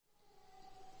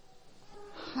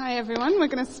Hi everyone, we're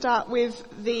going to start with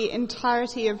the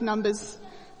entirety of Numbers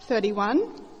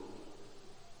 31.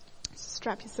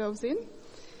 Strap yourselves in.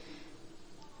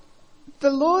 The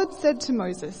Lord said to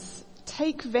Moses,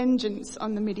 "Take vengeance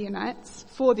on the Midianites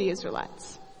for the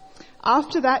Israelites.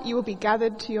 After that you will be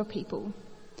gathered to your people."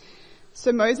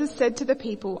 So Moses said to the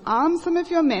people, "Arm some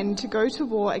of your men to go to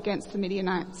war against the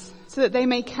Midianites, so that they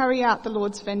may carry out the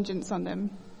Lord's vengeance on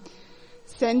them.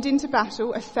 Send into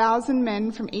battle 1,000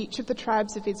 men from each of the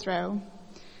tribes of Israel."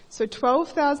 So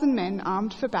 12,000 men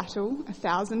armed for battle,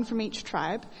 1,000 from each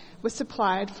tribe, were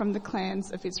supplied from the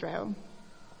clans of Israel.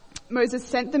 Moses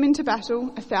sent them into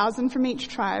battle, 1,000 from each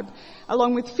tribe,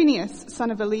 along with Phinehas,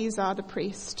 son of Eleazar the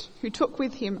priest, who took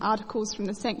with him articles from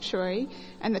the sanctuary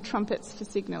and the trumpets for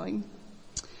signalling.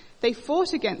 They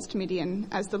fought against Midian,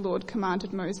 as the Lord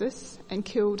commanded Moses, and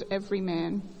killed every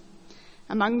man.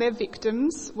 Among their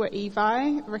victims were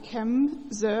Evi,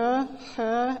 Rechem, Zur,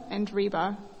 Hur, and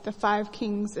Reba, the 5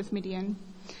 kings of Midian.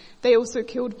 They also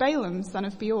killed Balaam, son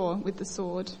of Beor, with the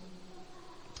sword.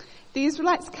 The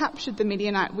Israelites captured the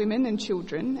Midianite women and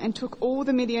children and took all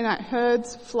the Midianite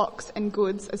herds, flocks, and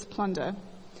goods as plunder.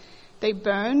 They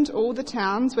burned all the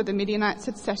towns where the Midianites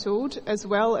had settled, as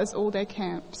well as all their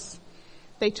camps.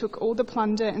 They took all the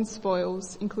plunder and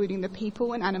spoils, including the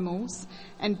people and animals,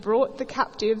 and brought the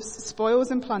captives,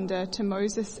 spoils and plunder to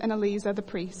Moses and Eleazar the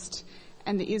priest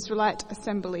and the Israelite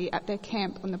assembly at their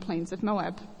camp on the plains of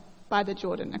Moab, by the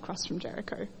Jordan across from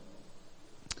Jericho.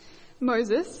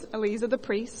 Moses, Eleazar the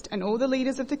priest, and all the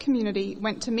leaders of the community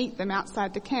went to meet them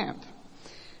outside the camp.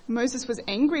 Moses was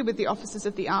angry with the officers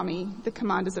of the army, the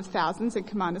commanders of thousands and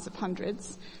commanders of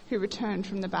hundreds, who returned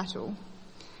from the battle.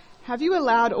 "Have you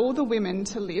allowed all the women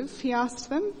to live?" he asked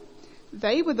them.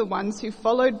 They were the ones who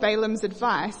followed Balaam's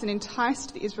advice and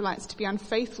enticed the Israelites to be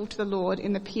unfaithful to the Lord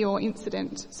in the Peor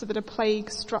incident, so that a plague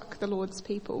struck the Lord's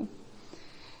people.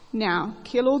 "Now,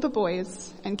 kill all the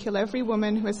boys and kill every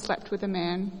woman who has slept with a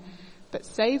man, but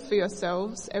save for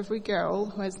yourselves every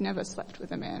girl who has never slept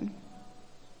with a man.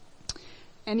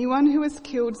 Anyone who has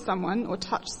killed someone or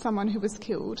touched someone who was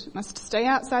killed must stay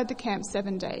outside the camp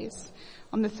 7 days.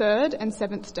 On the 3rd and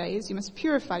 7th days you must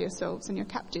purify yourselves and your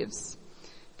captives.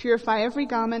 Purify every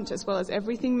garment as well as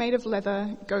everything made of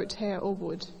leather, goat hair or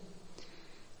wood."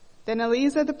 Then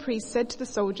Eleazar the priest said to the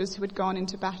soldiers who had gone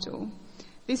into battle,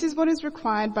 "This is what is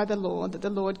required by the law that the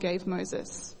Lord gave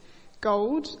Moses.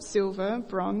 Gold, silver,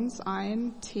 bronze,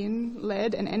 iron, tin,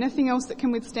 lead, and anything else that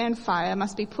can withstand fire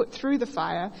must be put through the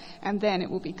fire, and then it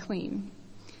will be clean.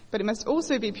 But it must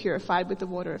also be purified with the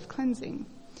water of cleansing.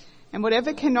 And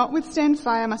whatever cannot withstand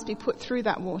fire must be put through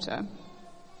that water.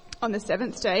 On the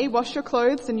 7th day, wash your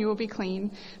clothes and you will be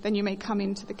clean. Then you may come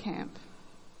into the camp."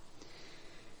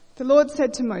 The Lord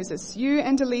said to Moses, "You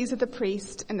and Eleazar the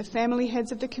priest and the family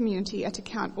heads of the community are to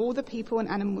count all the people and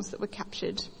animals that were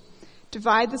captured.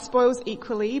 Divide the spoils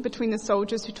equally between the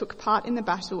soldiers who took part in the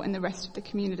battle and the rest of the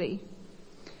community.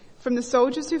 From the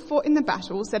soldiers who fought in the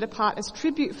battle, set apart as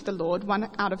tribute for the Lord 1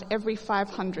 out of every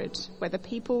 500, whether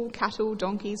people, cattle,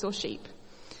 donkeys, or sheep.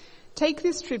 Take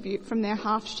this tribute from their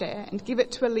half share and give it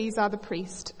to Eleazar the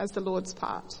priest as the Lord's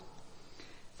part.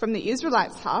 From the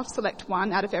Israelites' half, select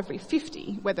 1 out of every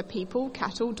 50, whether people,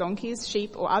 cattle, donkeys,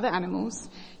 sheep, or other animals.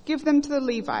 Give them to the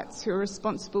Levites who are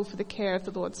responsible for the care of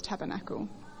the Lord's tabernacle."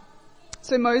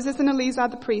 So Moses and Eleazar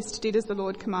the priest did as the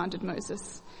Lord commanded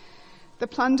Moses. The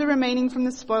plunder remaining from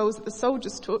the spoils that the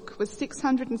soldiers took was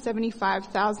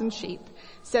 675,000 sheep,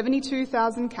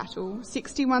 72,000 cattle,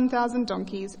 61,000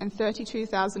 donkeys, and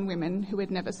 32,000 women who had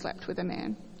never slept with a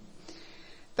man.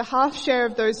 The half share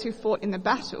of those who fought in the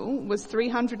battle was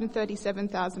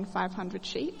 337,500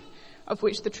 sheep, of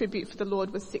which the tribute for the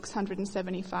Lord was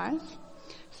 675,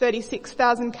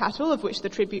 36,000 cattle, of which the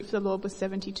tribute for the Lord was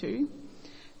 72,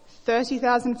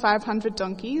 30,500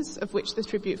 donkeys, of which the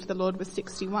tribute for the Lord was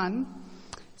 61,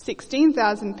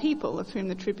 16,000 people, of whom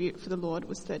the tribute for the Lord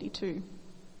was 32.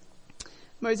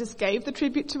 Moses gave the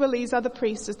tribute to Eleazar the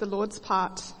priest as the Lord's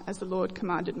part, as the Lord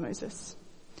commanded Moses.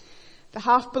 The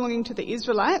half belonging to the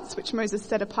Israelites, which Moses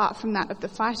set apart from that of the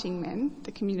fighting men,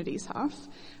 the community's half,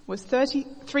 was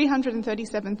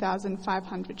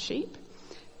 337,500 sheep,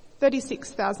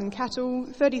 36,000 cattle,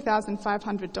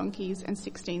 30,500 donkeys, and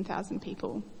 16,000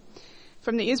 people.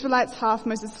 From the Israelites' half,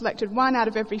 Moses selected 1 out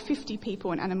of every 50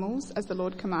 people and animals, as the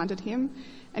Lord commanded him,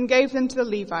 and gave them to the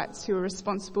Levites, who were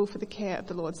responsible for the care of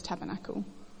the Lord's tabernacle.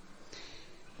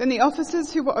 Then the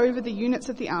officers who were over the units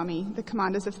of the army, the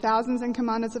commanders of thousands and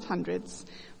commanders of hundreds,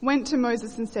 went to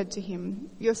Moses and said to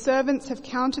him, "Your servants have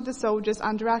counted the soldiers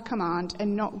under our command,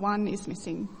 and not one is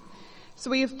missing. So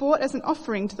we have brought as an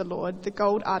offering to the Lord the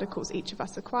gold articles each of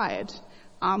us acquired,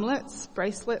 armlets,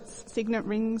 bracelets, signet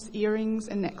rings, earrings,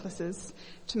 and necklaces,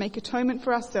 to make atonement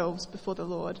for ourselves before the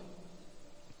Lord.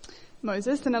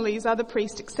 Moses and Eleazar the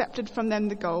priest accepted from them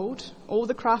the gold, all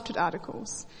the crafted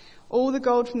articles, all the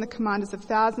gold from the commanders of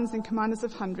thousands and commanders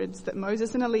of hundreds that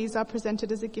Moses and Eleazar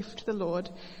presented as a gift to the Lord,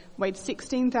 weighed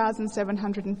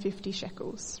 16,750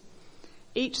 shekels.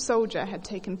 Each soldier had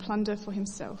taken plunder for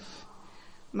himself.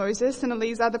 Moses and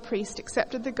Eleazar the priest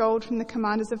accepted the gold from the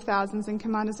commanders of thousands and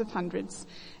commanders of hundreds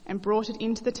and brought it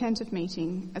into the tent of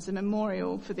meeting as a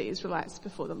memorial for the Israelites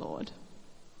before the Lord.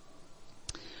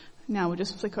 Now we'll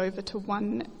just flick over to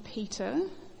 1 Peter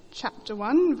chapter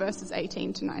 1, verses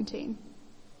 18 to 19.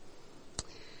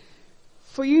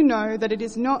 For you know that it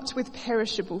is not with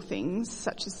perishable things,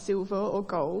 such as silver or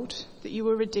gold, that you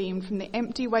were redeemed from the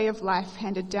empty way of life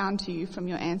handed down to you from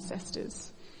your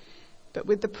ancestors, but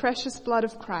with the precious blood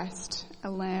of Christ,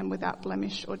 a lamb without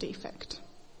blemish or defect.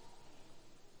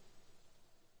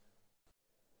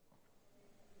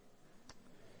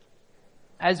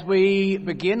 As we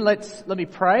begin, let me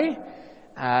pray,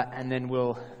 and then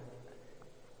we'll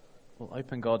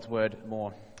open God's word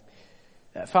more.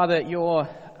 Father, your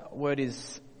word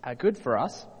is good for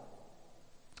us.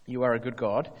 You are a good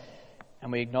God,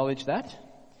 and we acknowledge that.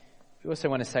 We also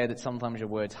want to say that sometimes your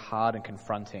word's hard and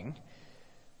confronting.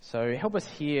 So help us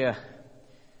hear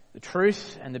the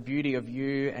truth and the beauty of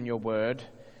you and your word,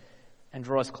 and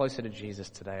draw us closer to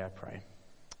Jesus today, I pray.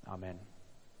 Amen.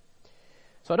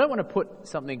 So I don't want to put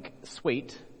something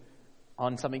sweet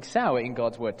on something sour in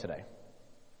God's word today,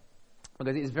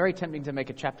 because it is very tempting to make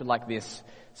a chapter like this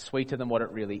sweeter than what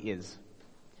it really is.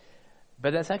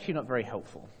 But that's actually not very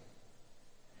helpful.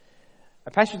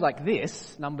 A passage like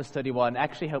this, Numbers 31,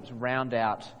 actually helps round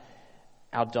out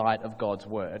our diet of God's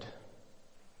word.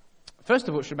 First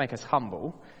of all, it should make us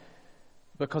humble,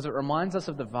 because it reminds us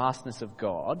of the vastness of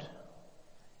God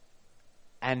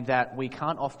and that we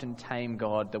can't often tame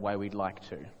God the way we'd like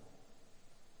to.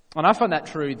 And I found that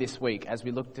true this week as I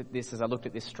looked at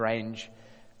this strange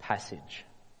passage.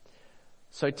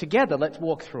 So together, let's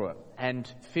walk through it and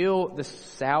feel the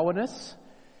sourness,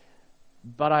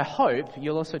 but I hope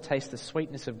you'll also taste the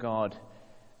sweetness of God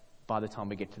by the time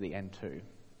we get to the end too.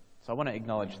 So I want to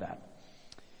acknowledge that.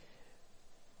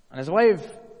 And as a way of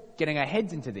getting our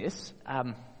heads into this,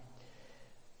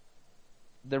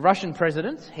 the Russian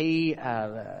president, he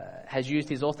has used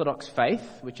his Orthodox faith,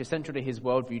 which is central to his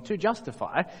worldview, to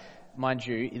justify, mind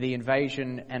you, the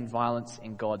invasion and violence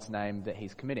in God's name that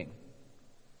he's committing.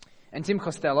 And Tim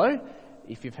Costello,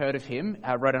 if you've heard of him,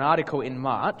 wrote an article in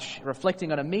March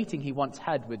reflecting on a meeting he once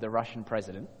had with the Russian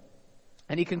president.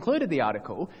 And he concluded the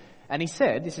article, and he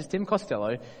said, this is Tim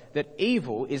Costello, that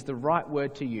evil is the right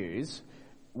word to use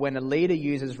when a leader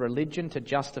uses religion to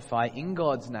justify, in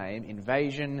God's name,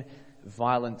 invasion,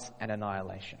 violence, and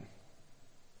annihilation.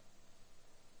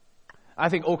 I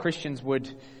think all Christians would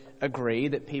agree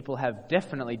that people have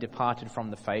definitely departed from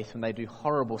the faith when they do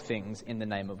horrible things in the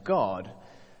name of God.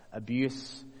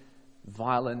 Abuse,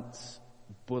 violence,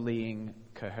 bullying,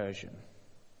 coercion.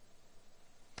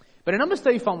 But in Numbers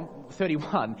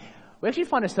 31, we actually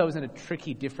find ourselves in a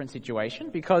tricky, different situation,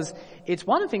 because it's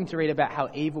one thing to read about how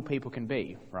evil people can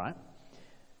be, right?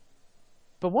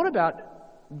 But what about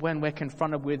when we're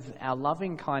confronted with our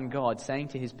loving, kind God saying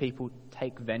to his people,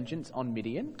 take vengeance on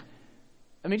Midian?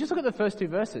 I mean, just look at the first two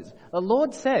verses. The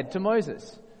Lord said to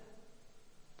Moses,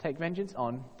 take vengeance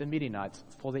on the Midianites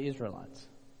for the Israelites.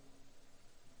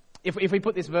 If we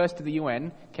put this verse to the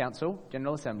UN Council,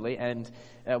 General Assembly, and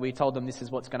we told them this is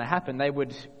what's going to happen, they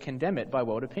would condemn it by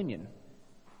world opinion.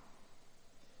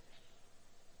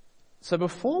 So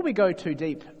before we go too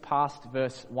deep past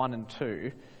verse 1 and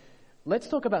 2, let's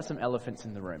talk about some elephants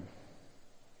in the room.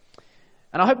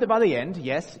 And I hope that by the end,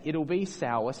 yes, it'll be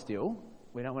sour still.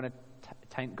 We don't want to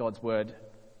taint God's word.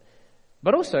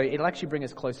 But also, it'll actually bring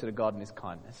us closer to God and his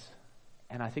kindness.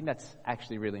 And I think that's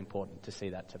actually really important to see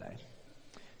that today.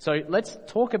 So let's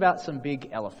talk about some big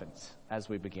elephants as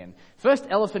we begin. First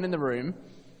elephant in the room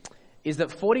is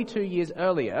that 42 years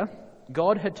earlier,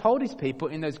 God had told his people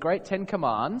in those great 10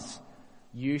 commands,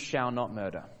 you shall not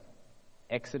murder.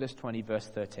 Exodus 20 verse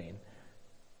 13.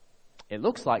 It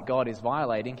looks like God is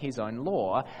violating his own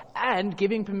law and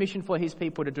giving permission for his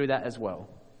people to do that as well.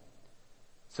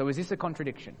 So is this a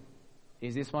contradiction?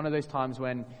 Is this one of those times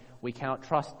when we cannot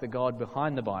trust the God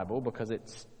behind the Bible because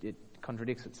it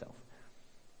contradicts itself?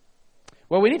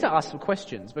 Well, we need to ask some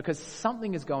questions because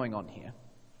something is going on here.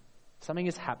 Something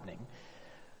is happening.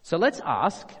 So let's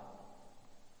ask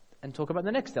and talk about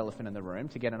the next elephant in the room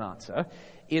to get an answer,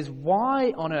 is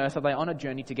why on earth are they on a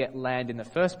journey to get land in the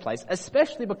first place,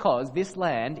 especially because this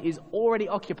land is already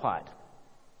occupied.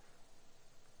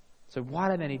 So why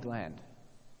do they need land?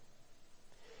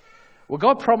 Well,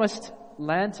 God promised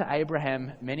land to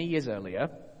Abraham many years earlier,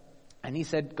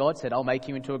 and God said, I'll make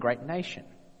you into a great nation.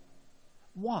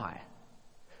 Why?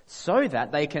 So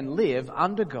that they can live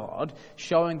under God,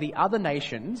 showing the other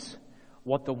nations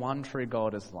what the one true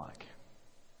God is like.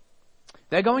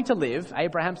 They're going to live,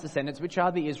 Abraham's descendants, which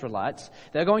are the Israelites,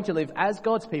 they're going to live as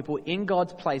God's people in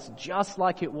God's place, just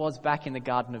like it was back in the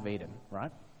Garden of Eden,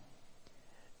 right?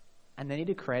 And they need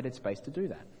a created space to do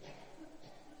that.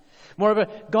 Moreover,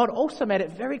 God also made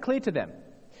it very clear to them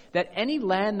that any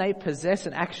land they possess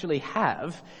and actually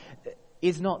have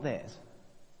is not theirs.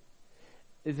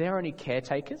 They're only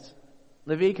caretakers.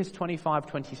 Leviticus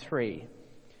 25:23.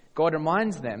 God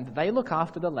reminds them that they look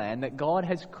after the land that God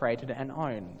has created and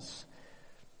owns.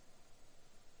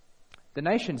 The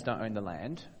nations don't own the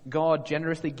land. God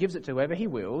generously gives it to whoever he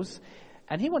wills,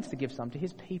 and he wants to give some to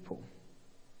his people.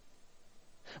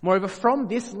 Moreover, from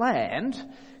this land,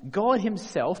 God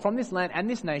himself, from this land and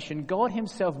this nation, God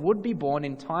himself would be born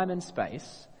in time and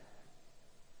space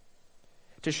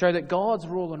to show that God's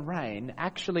rule and reign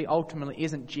actually ultimately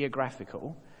isn't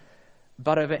geographical,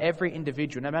 but over every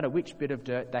individual, no matter which bit of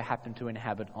dirt they happen to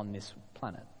inhabit on this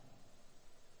planet.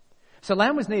 So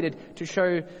land was needed to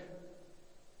show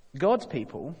for God's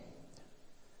people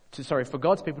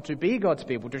to be God's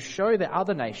people, to show the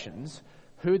other nations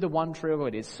who the one true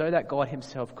God is, so that God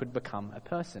himself could become a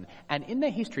person. And in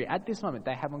their history, at this moment,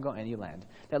 they haven't got any land.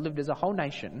 They lived as a whole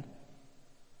nation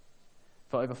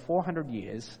for over 400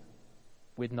 years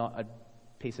with not a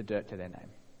piece of dirt to their name.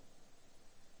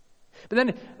 But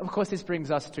then, of course, this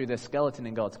brings us to the skeleton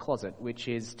in God's closet, which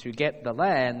is to get the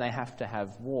land, they have to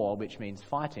have war, which means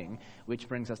fighting, which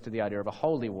brings us to the idea of a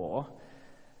holy war.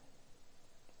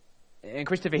 And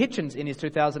Christopher Hitchens, in his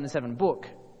 2007 book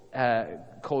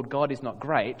called God is Not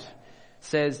Great,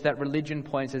 says that religion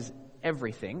poisons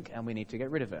everything and we need to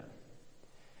get rid of it.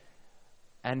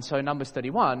 And so Numbers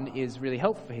 31 is really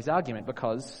helpful for his argument,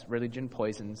 because religion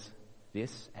poisons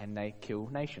this and they kill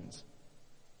nations.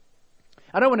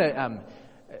 I don't want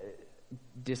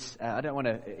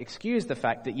to excuse the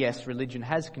fact that, yes, religion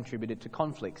has contributed to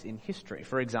conflicts in history.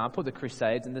 For example, the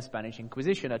Crusades and the Spanish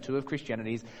Inquisition are two of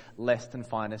Christianity's less than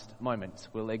finest moments.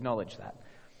 We'll acknowledge that.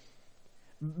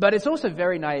 But it's also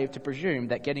very naive to presume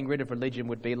that getting rid of religion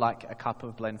would be like a cup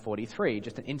of Blend 43,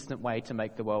 just an instant way to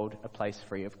make the world a place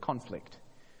free of conflict.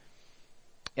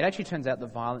 It actually turns out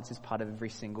that violence is part of every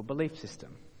single belief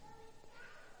system.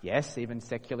 Yes, even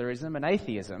secularism and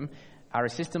atheism are a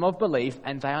system of belief,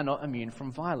 and they are not immune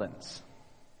from violence.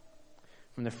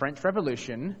 From the French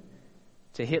Revolution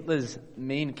to Hitler's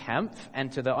Mein Kampf,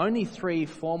 and to the only three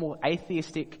formal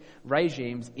atheistic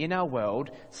regimes in our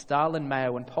world, Stalin,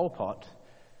 Mao and Pol Pot,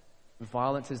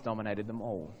 violence has dominated them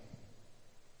all.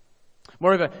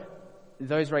 Moreover,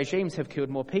 those regimes have killed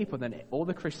more people than all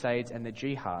the crusades and the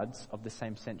jihads of the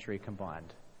same century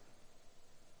combined.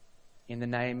 In the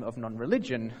name of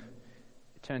non-religion,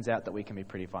 it turns out that we can be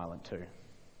pretty violent too.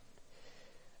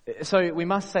 So we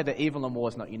must say that evil and war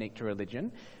is not unique to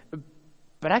religion,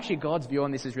 but actually God's view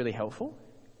on this is really helpful.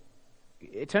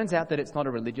 It turns out that it's not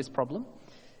a religious problem,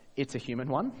 it's a human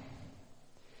one.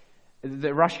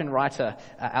 The Russian writer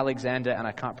Alexander, and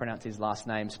I can't pronounce his last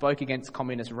name, spoke against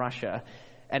communist Russia,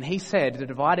 and he said the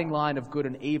dividing line of good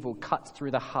and evil cuts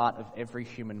through the heart of every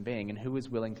human being, and who is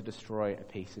willing to destroy a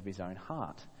piece of his own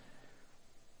heart?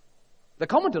 The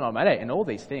common denominator in all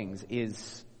these things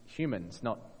is humans,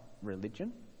 not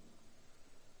religion.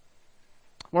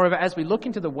 Moreover, as we look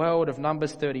into the world of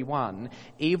Numbers 31,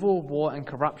 evil, war and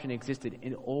corruption existed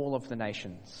in all of the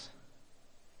nations.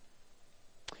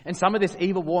 And some of this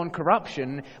evil, war and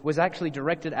corruption was actually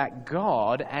directed at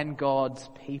God and God's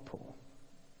people.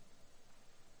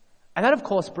 And that, of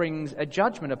course, brings a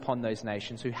judgment upon those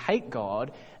nations who hate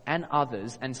God and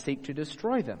others and seek to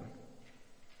destroy them.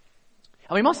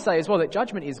 And we must say as well that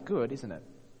judgment is good, isn't it?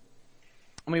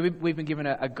 I mean, we've been given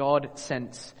a God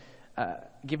sense,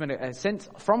 given a sense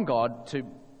from God to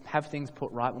have things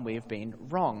put right when we have been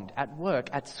wronged. At work,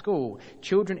 at school,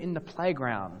 children in the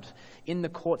playground, in the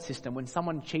court system, when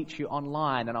someone cheats you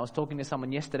online. And I was talking to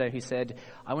someone yesterday who said,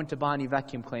 I went to buy a new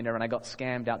vacuum cleaner and I got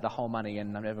scammed out the whole money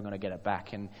and I'm never going to get it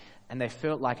back. And they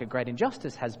felt like a great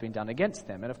injustice has been done against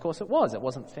them. And of course it was. It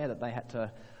wasn't fair that they had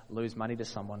to lose money to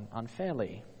someone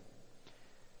unfairly.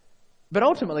 But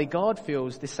ultimately, God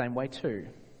feels the same way too.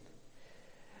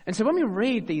 And so when we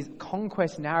read these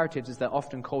conquest narratives, as they're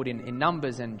often called in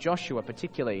Numbers and Joshua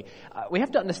particularly, we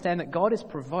have to understand that God is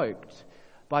provoked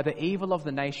by the evil of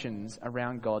the nations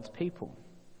around God's people.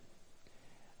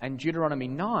 And Deuteronomy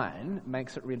 9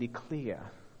 makes it really clear. It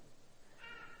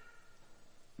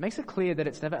makes it clear that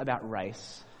it's never about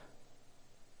race.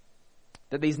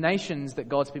 That these nations that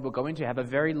God's people go into have a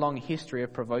very long history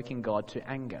of provoking God to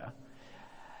anger.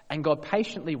 And God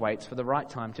patiently waits for the right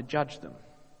time to judge them.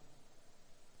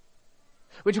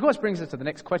 Which of course brings us to the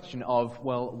next question of,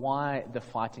 well, why the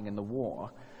fighting and the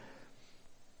war?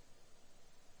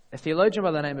 A theologian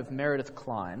by the name of Meredith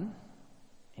Kline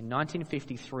in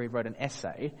 1953 wrote an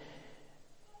essay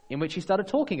in which he started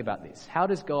talking about this. How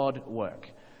does God work?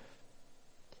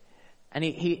 And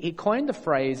he coined the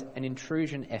phrase an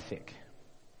intrusion ethic.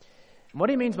 And what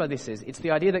he means by this is, it's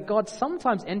the idea that God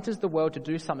sometimes enters the world to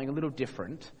do something a little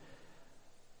different,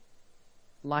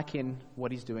 like in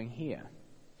what he's doing here.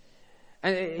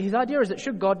 And his idea is that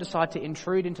should God decide to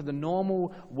intrude into the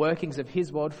normal workings of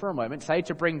his world for a moment, say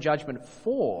to bring judgment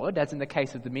forward, as in the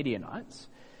case of the Midianites,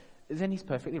 then he's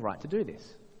perfectly right to do this.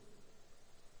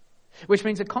 Which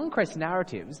means that conquest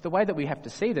narratives, the way that we have to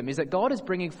see them, is that God is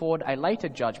bringing forward a later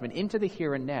judgment into the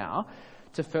here and now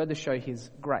to further show his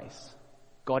grace.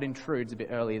 God intrudes a bit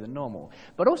earlier than normal.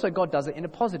 But also God does it in a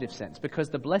positive sense, because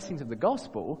the blessings of the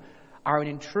gospel are an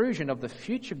intrusion of the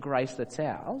future grace that's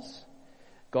ours.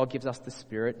 God gives us the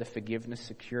Spirit, the forgiveness,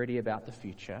 security about the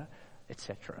future,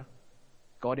 etc.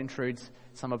 God intrudes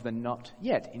some of the not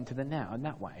yet into the now in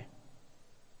that way.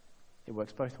 It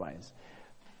works both ways.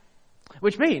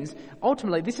 Which means,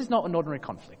 ultimately, this is not an ordinary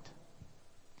conflict.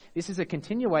 This is a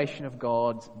continuation of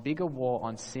God's bigger war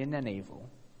on sin and evil.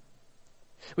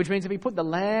 Which means if we put the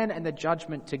land and the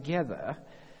judgment together,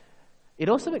 it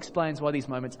also explains why these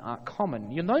moments aren't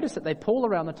common. You'll notice that they pull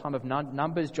around the time of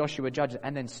Numbers, Joshua, Judges,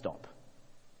 and then stop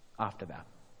after that.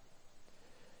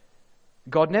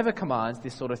 God never commands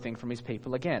this sort of thing from his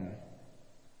people again.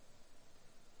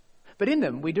 But in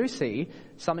them, we do see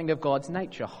something of God's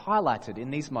nature highlighted in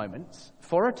these moments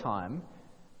for a time.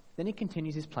 Then he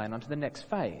continues his plan onto the next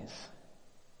phase.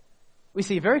 We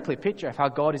see a very clear picture of how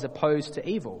God is opposed to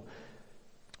evil.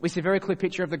 We see a very clear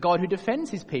picture of the God who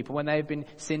defends his people when they have been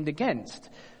sinned against,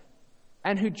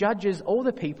 and who judges all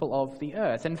the people of the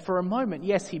earth. And for a moment,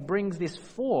 yes, he brings this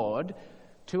forward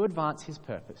to advance his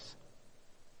purpose.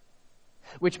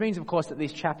 Which means, of course, that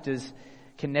these chapters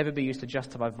can never be used to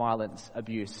justify violence,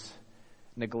 abuse,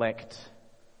 neglect,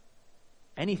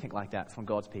 anything like that from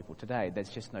God's people today. There's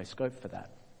just no scope for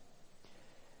that.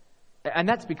 And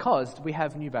that's because we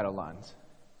have new battle lines.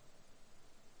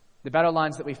 The battle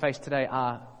lines that we face today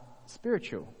are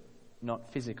spiritual,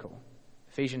 not physical.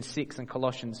 Ephesians 6 and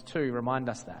Colossians 2 remind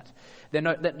us that.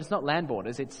 It's not land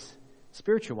borders, it's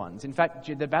spiritual ones. In fact,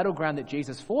 the battleground that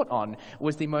Jesus fought on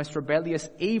was the most rebellious,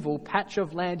 evil patch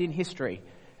of land in history.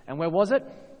 And where was it?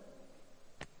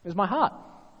 It was my heart.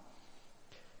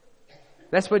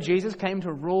 That's where Jesus came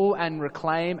to rule and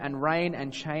reclaim and reign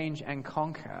and change and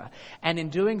conquer. And in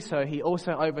doing so, he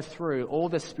also overthrew all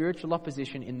the spiritual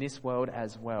opposition in this world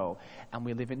as well. And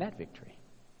we live in that victory.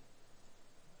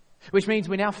 Which means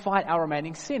we now fight our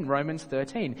remaining sin, Romans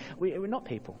 13. We're not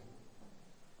people.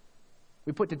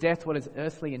 We put to death what is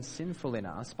earthly and sinful in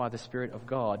us by the Spirit of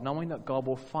God, knowing that God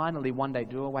will finally one day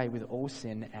do away with all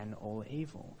sin and all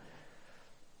evil.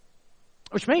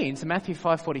 Which means, in Matthew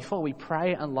 5:44, we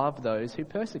pray and love those who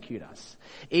persecute us.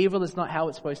 Evil is not how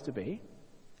it's supposed to be,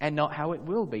 and not how it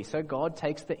will be. So God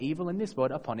takes the evil in this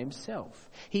world upon himself.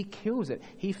 He kills it,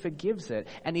 he forgives it,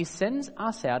 and he sends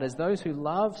us out as those who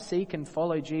love, seek, and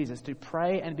follow Jesus to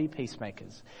pray and be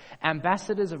peacemakers,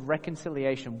 ambassadors of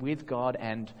reconciliation with God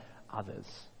and others.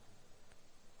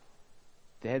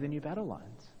 They're the new battle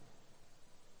lines.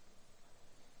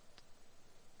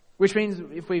 Which means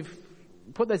if we've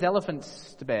put those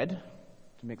elephants to bed,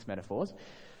 to mix metaphors,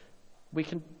 we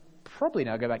can probably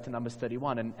now go back to Numbers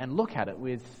 31 and look at it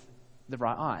with the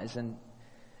right eyes. And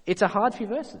it's a hard few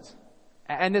verses.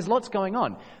 And there's lots going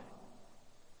on.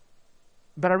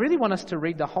 But I really want us to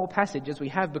read the whole passage as we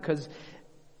have, because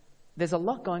there's a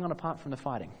lot going on apart from the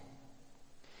fighting.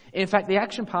 In fact, the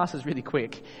action passes really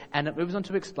quick, and it moves on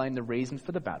to explain the reason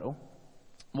for the battle,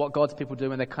 what God's people do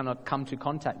when they cannot come to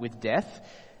contact with death,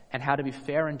 and how to be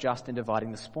fair and just in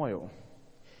dividing the spoil.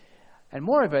 And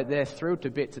moreover, they're thrilled to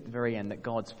bits at the very end that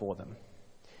God's for them.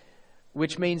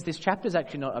 Which means this chapter is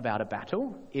actually not about a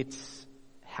battle, it's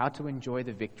how to enjoy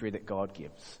the victory that God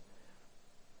gives.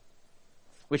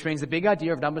 Which means the big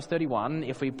idea of Numbers 31,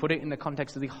 if we put it in the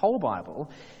context of the whole Bible,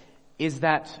 is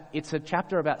that it's a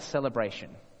chapter about celebration.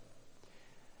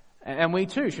 And we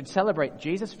too should celebrate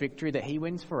Jesus' victory that he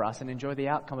wins for us and enjoy the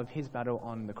outcome of his battle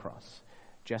on the cross,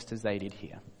 just as they did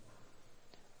here.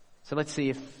 So let's see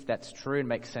if that's true and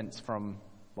makes sense from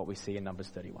what we see in Numbers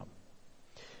 31.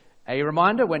 A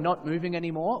reminder, we're not moving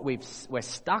anymore. We're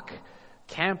stuck,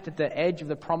 camped at the edge of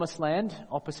the promised land,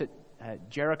 opposite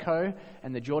Jericho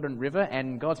and the Jordan River,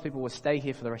 and God's people will stay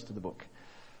here for the rest of the book.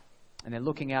 And they're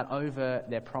looking out over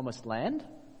their promised land.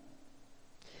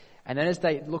 And then as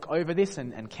they look over this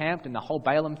and camped, and the whole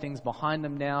Balaam thing's behind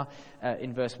them now,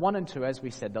 in verse 1 and 2, as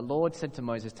we said, the Lord said to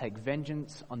Moses, take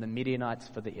vengeance on the Midianites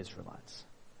for the Israelites.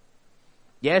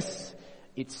 Yes,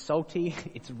 it's salty,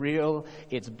 it's real,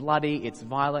 it's bloody, it's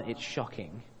violent, it's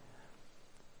shocking.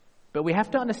 But we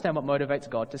have to understand what motivates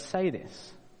God to say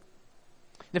this.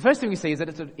 The first thing we see is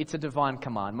that it's a divine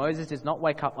command. Moses does not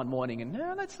wake up one morning and,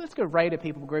 no, let's go raid a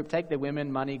people group, take their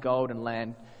women, money, gold, and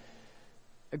land.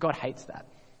 God hates that.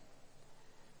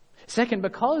 Second,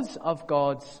 because of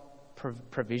God's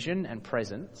provision and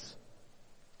presence,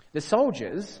 the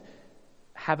soldiers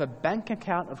have a bank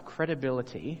account of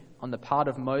credibility on the part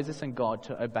of Moses and God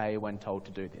to obey when told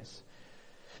to do this.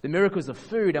 The miracles of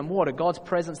food and water, God's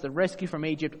presence, the rescue from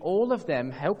Egypt, all of them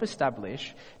help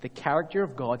establish the character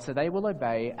of God so they will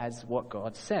obey as what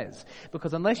God says.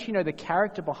 Because unless you know the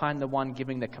character behind the one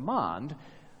giving the command,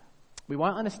 we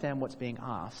won't understand what's being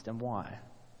asked and why.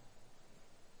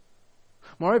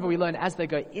 Moreover, we learn as they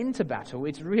go into battle,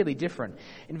 it's really different.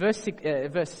 In verse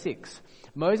 6,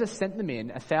 Moses sent them in,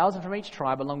 1,000 from each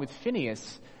tribe, along with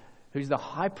Phinehas, who's the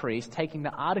high priest, taking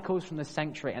the articles from the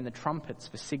sanctuary and the trumpets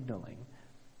for signaling.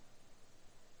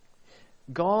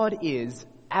 God is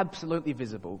absolutely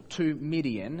visible to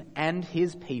Midian and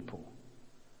his people.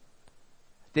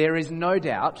 There is no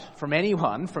doubt from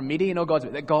anyone, from Midian or God's,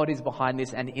 that God is behind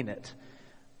this and in it.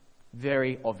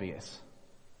 Very obvious.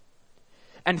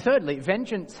 And thirdly,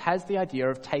 vengeance has the idea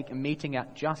of meting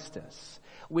out justice,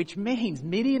 which means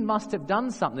Midian must have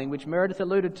done something, which Meredith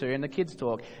alluded to in the kids'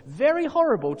 talk, very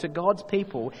horrible to God's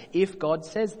people if God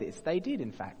says this. They did,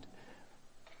 in fact.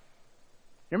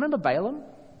 You remember Balaam?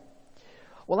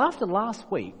 Well, after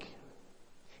last week,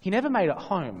 he never made it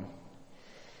home.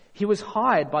 He was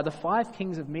hired by the 5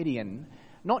 kings of Midian,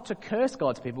 not to curse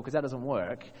God's people, because that doesn't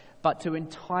work, but to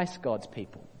entice God's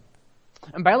people.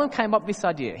 And Balaam came up with this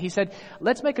idea. He said,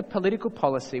 let's make a political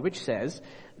policy which says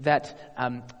that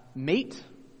meat,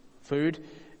 food,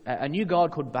 a new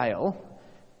god called Baal,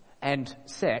 and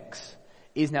sex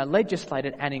is now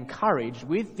legislated and encouraged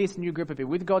with this new group of people,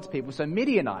 with God's people. So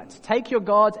Midianites, take your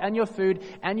gods and your food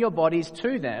and your bodies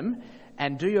to them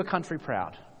and do your country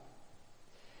proud.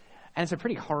 And it's a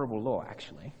pretty horrible law,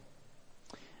 actually.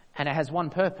 And it has one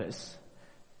purpose: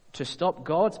 to stop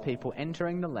God's people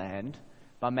entering the land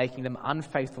by making them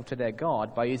unfaithful to their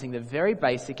God, by using the very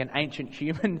basic and ancient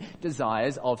human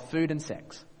desires of food and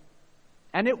sex.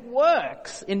 And it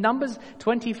works. In Numbers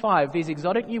 25, these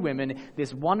exotic new women,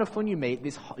 this wonderful new meat,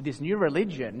 this new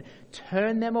religion,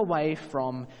 turn them away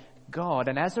from God.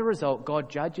 And as a result, God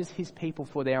judges his people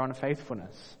for their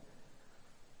unfaithfulness.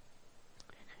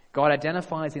 God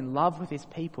identifies in love with his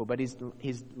people, but his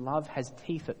love has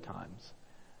teeth at times.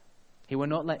 He will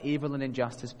not let evil and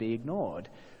injustice be ignored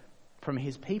from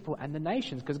his people and the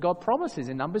nations, because God promises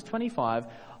in Numbers 25,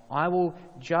 I will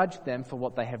judge them for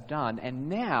what they have done. And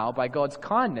now, by God's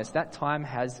kindness, that time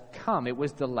has come. It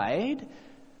was delayed.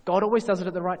 God always does it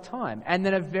at the right time. And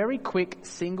then a very quick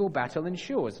single battle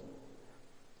ensures.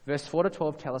 Verse 4 to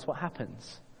 12 tell us what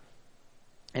happens.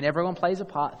 And everyone plays a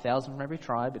part, 1,000 from every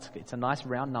tribe. It's a nice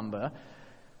round number.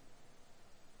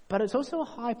 But it's also a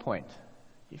high point.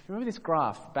 If you remember this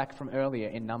graph back from earlier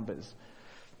in Numbers,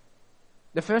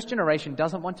 the first generation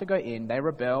doesn't want to go in. They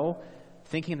rebel,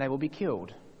 thinking they will be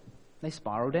killed. They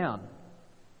spiral down.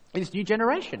 This new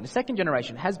generation, the second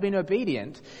generation, has been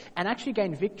obedient and actually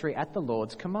gained victory at the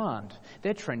Lord's command.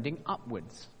 They're trending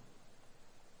upwards.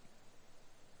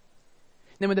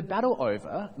 Then with the battle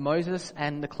over, Moses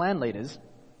and the clan leaders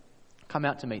come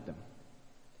out to meet them.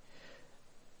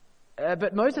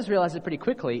 But Moses realizes pretty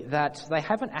quickly that they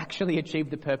haven't actually achieved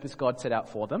the purpose God set out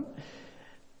for them.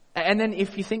 And then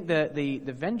if you think the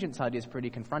vengeance idea is pretty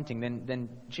confronting, then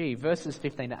verses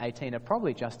 15 to 18 are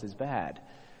probably just as bad.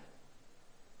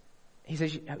 He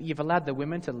says, you've allowed the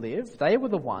women to live. They were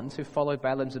the ones who followed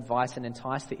Balaam's advice and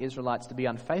enticed the Israelites to be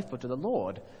unfaithful to the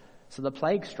Lord. So the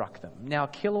plague struck them. Now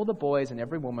kill all the boys and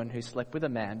every woman who slept with a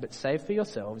man, but save for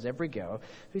yourselves every girl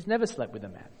who's never slept with a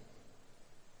man.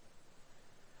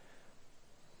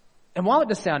 And while it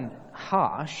does sound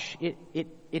harsh,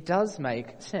 it does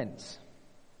make sense.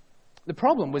 The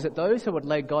problem was that those who had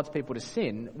led God's people to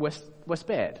sin were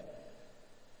spared.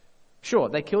 Sure,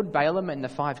 they killed Balaam and the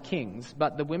 5 kings,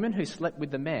 but the women who slept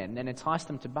with the men and enticed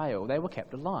them to Baal, they were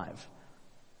kept alive,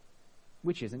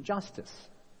 which isn't justice.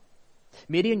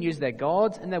 Midian used their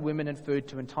gods and their women and food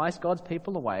to entice God's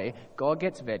people away. God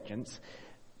gets vengeance.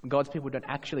 God's people don't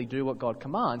actually do what God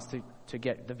commands to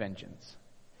get the vengeance.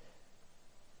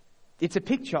 It's a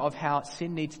picture of how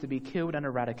sin needs to be killed and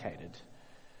eradicated.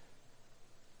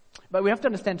 But we have to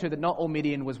understand too that not all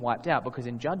Midian was wiped out, because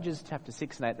in Judges chapter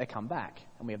 6 and 8 they come back,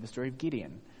 and we have the story of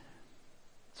Gideon.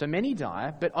 So many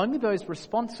die, but only those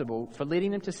responsible for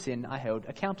leading them to sin are held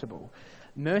accountable.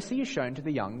 Mercy is shown to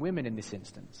the young women in this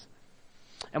instance.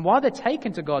 And while they're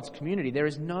taken to God's community, there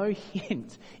is no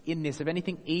hint in this of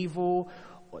anything evil.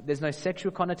 There's no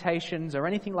sexual connotations or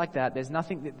anything like that. There's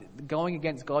nothing going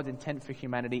against God's intent for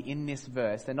humanity in this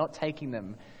verse. They're not taking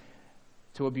them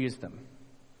to abuse them.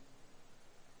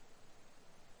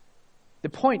 The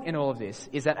point in all of this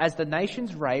is that as the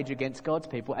nations rage against God's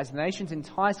people, as the nations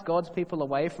entice God's people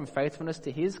away from faithfulness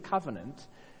to his covenant,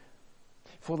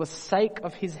 for the sake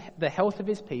of the health of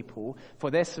his people,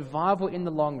 for their survival in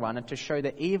the long run, and to show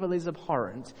that evil is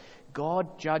abhorrent,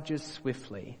 God judges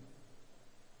swiftly.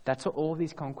 That's what all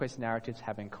these conquest narratives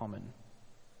have in common.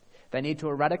 They need to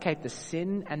eradicate the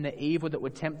sin and the evil that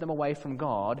would tempt them away from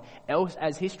God. Else,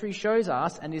 as history shows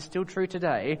us, and is still true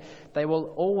today, they will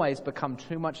always become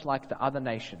too much like the other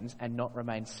nations and not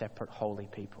remain separate, holy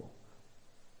people.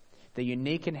 They're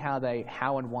unique in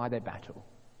how and why they battle.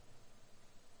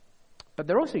 But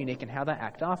they're also unique in how they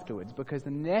act afterwards, because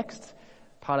the next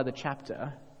part of the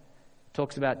chapter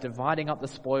talks about dividing up the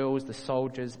spoils, the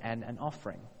soldiers, and an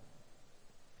offering.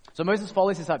 So Moses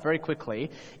follows this up very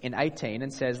quickly in 18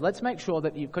 and says, let's make sure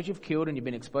that because you've killed and you've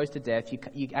been exposed to death,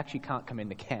 you actually can't come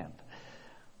into camp.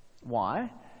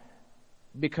 Why?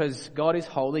 Because God is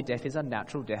holy, death is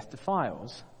unnatural, death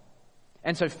defiles.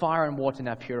 And so fire and water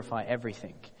now purify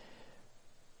everything.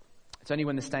 It's only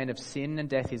when the stain of sin and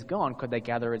death is gone could they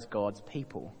gather as God's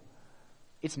people.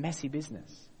 It's messy business.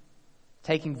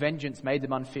 Taking vengeance made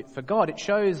them unfit for God. It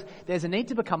shows there's a need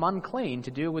to become unclean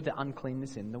to deal with the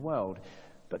uncleanness in the world.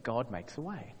 But God makes a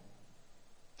way.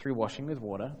 Through washing with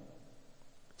water,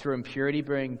 through impurity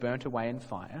being burnt away in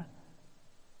fire.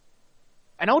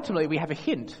 And ultimately we have a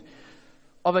hint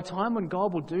of a time when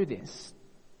God will do this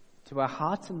to our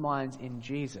hearts and minds in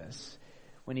Jesus,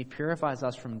 when he purifies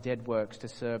us from dead works to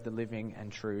serve the living and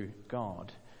true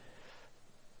God.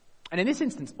 And in this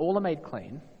instance, all are made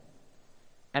clean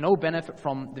and all benefit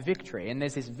from the victory. And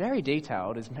there's this very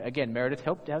detailed, as again Meredith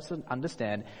helped us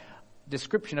understand,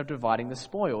 description of dividing the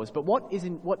spoils. But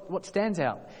what stands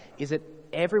out is that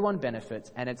everyone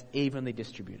benefits and it's evenly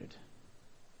distributed.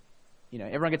 You know,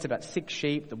 everyone gets about 6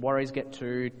 sheep, the warriors get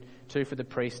 2 for the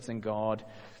priests and God.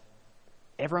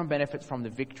 Everyone benefits from the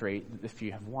victory that the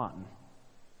few have won.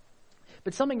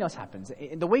 But something else happens.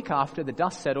 In the week after, the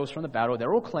dust settles from the battle,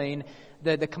 they're all clean,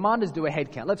 the commanders do a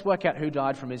head count. Let's work out who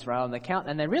died from Israel, and they count,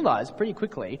 and they realize pretty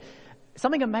quickly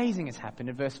something amazing has happened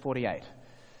in verse 48.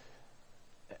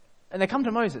 And they come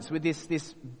to Moses with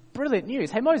this brilliant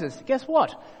news. Hey Moses, guess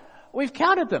what? We've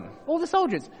counted them, all the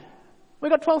soldiers.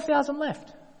 We've got 12,000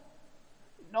 left.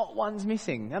 Not one's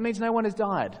missing. That means no one has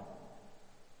died.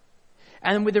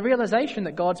 And with the realization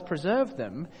that God's preserved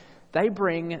them, they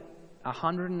bring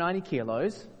 190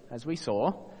 kilos, as we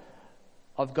saw,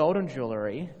 of gold and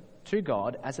jewelry to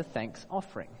God as a thanks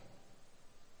offering.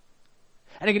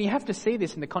 And again, you have to see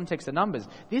this in the context of Numbers.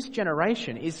 This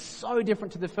generation is so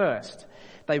different to the first.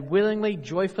 They willingly,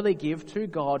 joyfully give to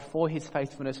God for his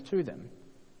faithfulness to them.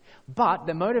 But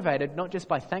they're motivated not just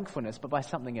by thankfulness, but by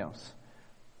something else.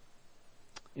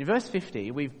 In verse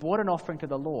 50, we've brought an offering to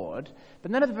the Lord,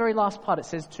 but then at the very last part it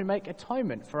says to make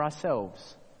atonement for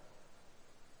ourselves.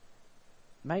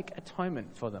 Make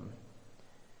atonement for them.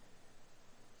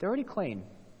 They're already clean.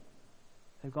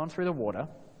 They've gone through the water.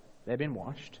 They've been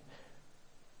washed.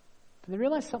 But they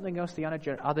realize something else the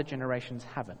other generations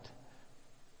haven't.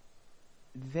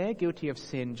 They're guilty of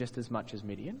sin just as much as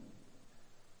Midian.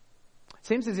 It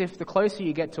seems as if the closer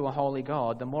you get to a holy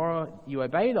God, the more you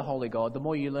obey the holy God, the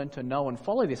more you learn to know and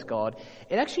follow this God.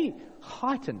 It actually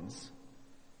heightens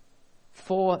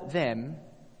for them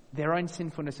their own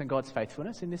sinfulness and God's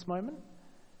faithfulness in this moment.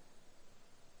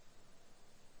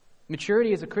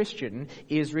 Maturity as a Christian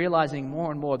is realizing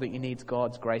more and more that you need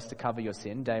God's grace to cover your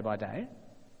sin day by day.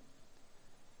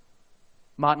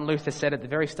 Martin Luther said at the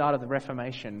very start of the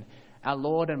Reformation, our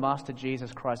Lord and Master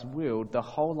Jesus Christ willed the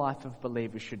whole life of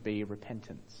believers should be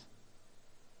repentance.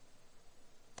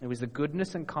 It was the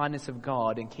goodness and kindness of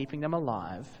God in keeping them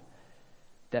alive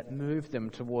that moved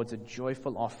them towards a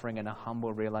joyful offering and a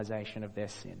humble realization of their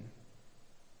sin.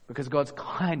 Because God's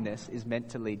kindness is meant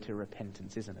to lead to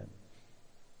repentance, isn't it?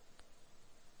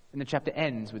 And the chapter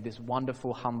ends with this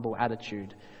wonderful, humble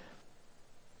attitude.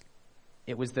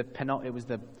 It was the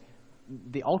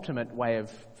ultimate way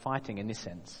of fighting in this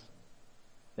sense.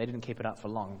 They didn't keep it up for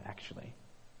long, actually.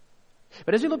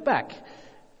 But as we look back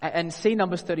and see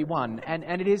Numbers 31,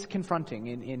 and it is confronting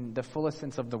in the fullest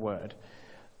sense of the word,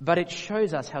 But it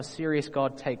shows us how serious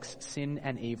God takes sin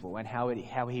and evil and how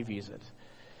he views it.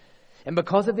 And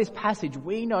because of this passage,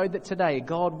 we know that today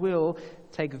God will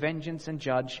take vengeance and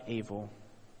judge evil.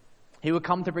 He will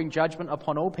come to bring judgment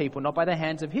upon all people, not by the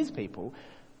hands of his people,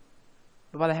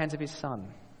 but by the hands of his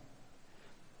Son.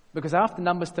 Because after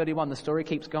Numbers 31, the story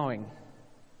keeps going.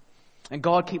 And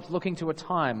God keeps looking to a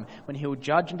time when he will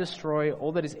judge and destroy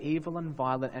all that is evil and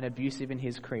violent and abusive in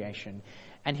his creation.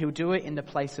 And he'll do it in the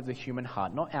place of the human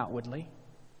heart, not outwardly.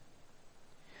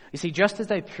 You see, just as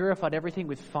they purified everything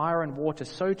with fire and water,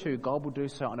 so too God will do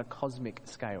so on a cosmic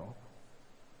scale.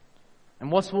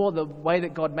 And what's more, the way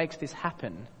that God makes this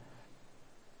happen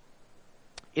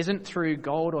isn't through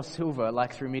gold or silver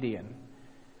like through Midian,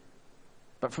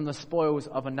 but from the spoils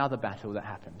of another battle that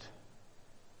happened.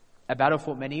 A battle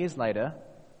fought many years later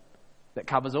that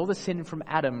covers all the sin from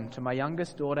Adam to my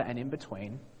youngest daughter and in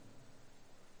between.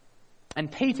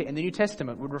 And Peter in the New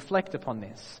Testament would reflect upon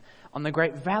this, on the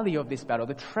great value of this battle,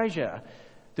 the treasure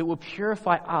that will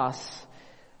purify us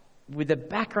with the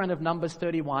background of Numbers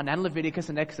 31 and Leviticus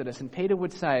and Exodus. And Peter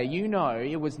would say, you know,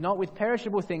 it was not with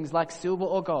perishable things like silver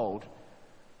or gold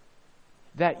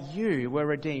that you were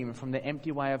redeemed from the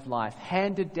empty way of life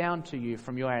handed down to you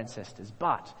from your ancestors,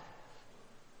 but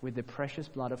with the precious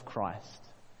blood of Christ,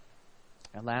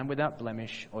 a lamb without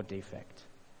blemish or defect.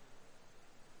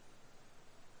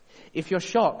 If you're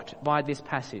shocked by this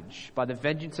passage, by the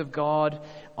vengeance of God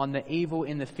on the evil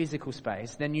in the physical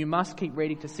space, then you must keep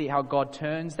reading to see how God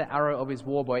turns the arrow of his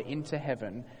war bow into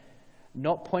heaven,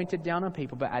 not pointed down on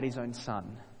people, but at his own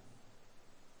Son.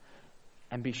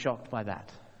 And be shocked by that.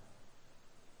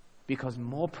 Because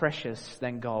more precious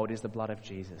than gold is the blood of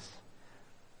Jesus,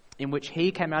 in which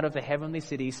he came out of the heavenly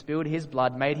city, spilled his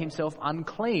blood, made himself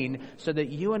unclean, so that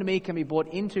you and me can be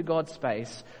brought into God's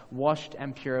space, washed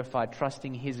and purified,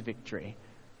 trusting his victory.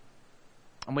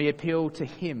 And we appeal to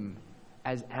him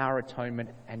as our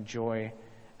atonement and joy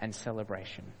and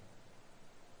celebration.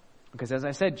 Because as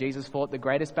I said, Jesus fought the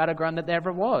greatest battleground that there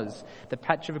ever was, the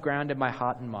patch of ground in my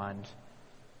heart and mind.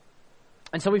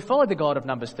 And so we follow the God of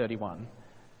Numbers 31.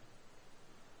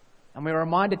 And we're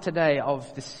reminded today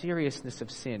of the seriousness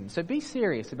of sin. So be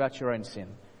serious about your own sin.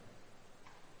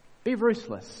 Be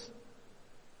ruthless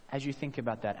as you think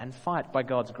about that and fight by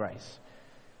God's grace,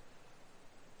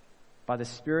 by the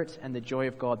Spirit and the joy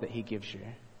of God that he gives you.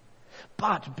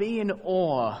 But be in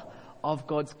awe of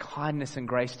God's kindness and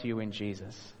grace to you in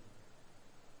Jesus,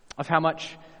 of how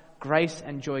much grace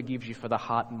and joy gives you for the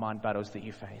heart and mind battles that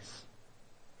you face.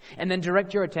 And then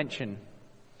direct your attention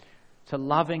to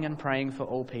loving and praying for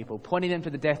all people, pointing them to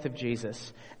the death of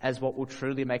Jesus as what will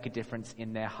truly make a difference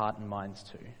in their heart and minds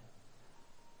too.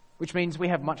 Which means we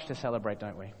have much to celebrate,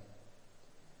 don't we?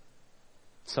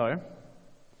 So,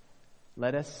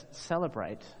 let us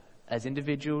celebrate as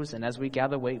individuals and as we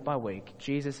gather week by week,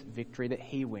 Jesus' victory that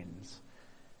he wins,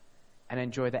 and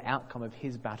enjoy the outcome of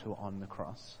his battle on the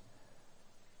cross.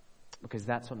 Because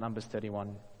that's what Numbers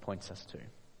 31 points us to.